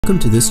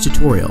Welcome to this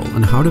tutorial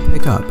on how to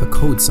pick up a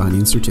code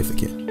signing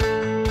certificate.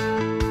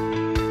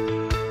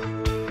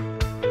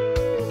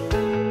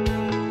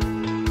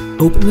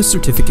 Open the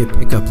certificate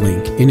pickup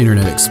link in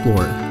Internet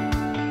Explorer.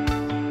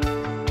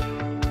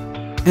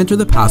 Enter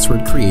the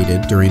password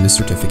created during the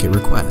certificate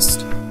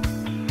request.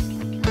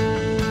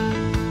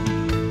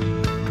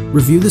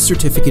 Review the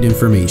certificate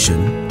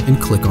information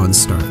and click on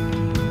Start.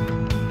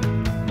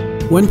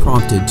 When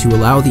prompted to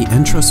allow the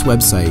Entrust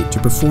website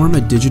to perform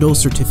a digital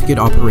certificate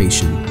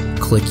operation,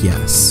 click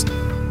Yes.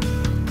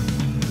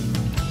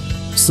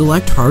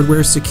 Select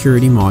Hardware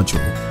Security Module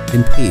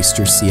and paste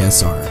your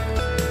CSR.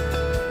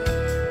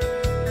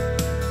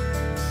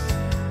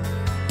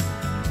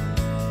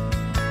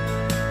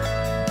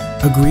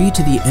 Agree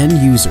to the end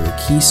user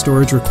key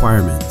storage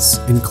requirements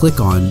and click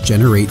on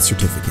Generate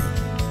Certificate.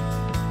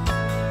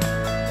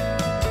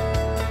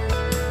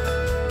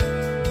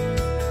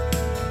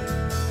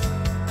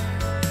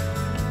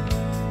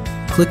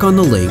 Click on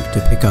the link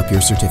to pick up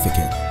your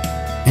certificate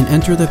and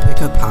enter the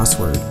pickup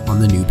password on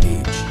the new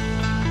page.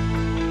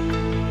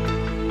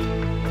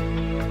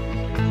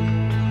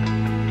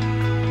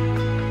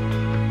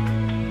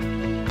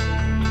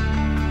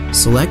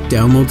 Select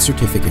Download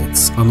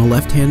Certificates on the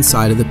left-hand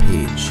side of the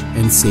page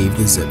and save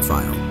the zip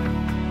file.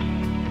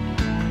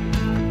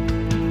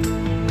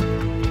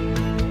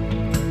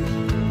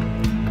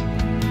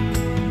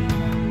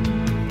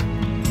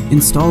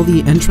 Install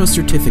the Entrust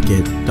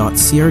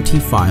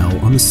Certificate.crt file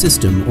on the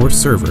system or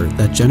server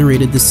that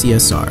generated the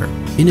CSR,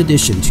 in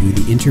addition to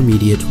the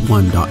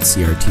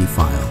Intermediate1.crt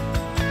file.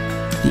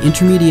 The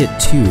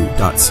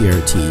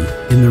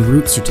Intermediate2.crt and the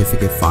root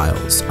certificate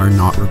files are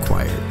not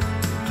required.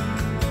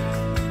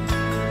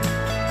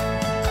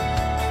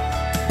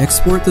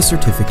 Export the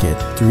certificate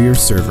through your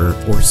server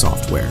or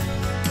software.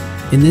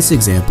 In this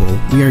example,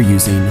 we are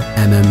using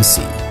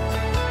MMC.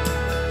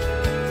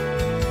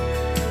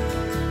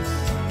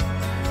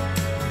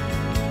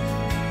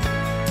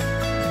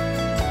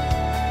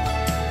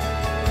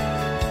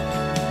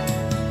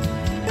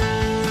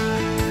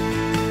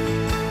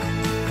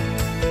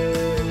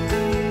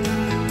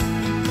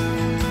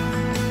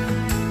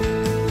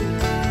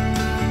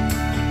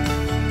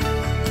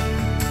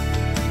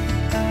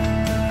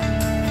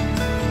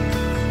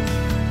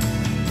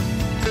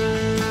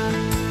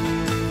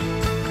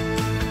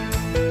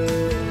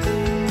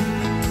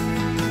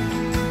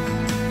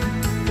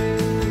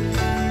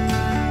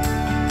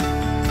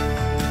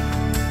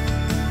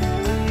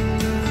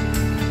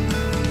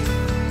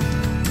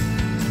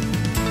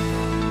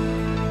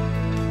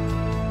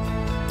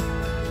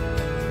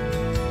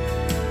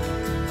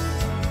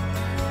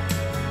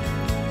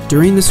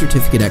 During the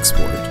certificate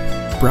export,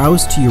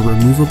 browse to your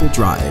removable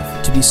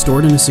drive to be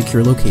stored in a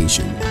secure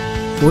location,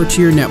 or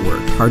to your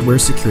networked hardware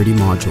security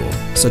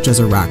module, such as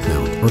a rack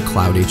mount or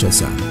Cloud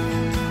HSM.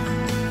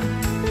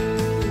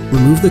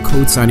 Remove the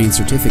code signing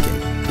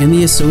certificate and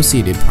the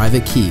associated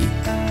private key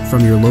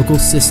from your local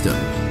system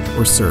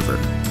or server.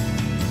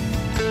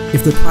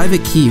 If the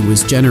private key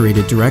was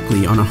generated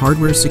directly on a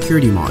hardware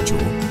security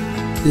module,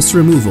 this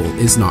removal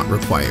is not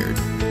required.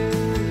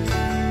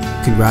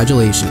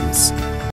 Congratulations!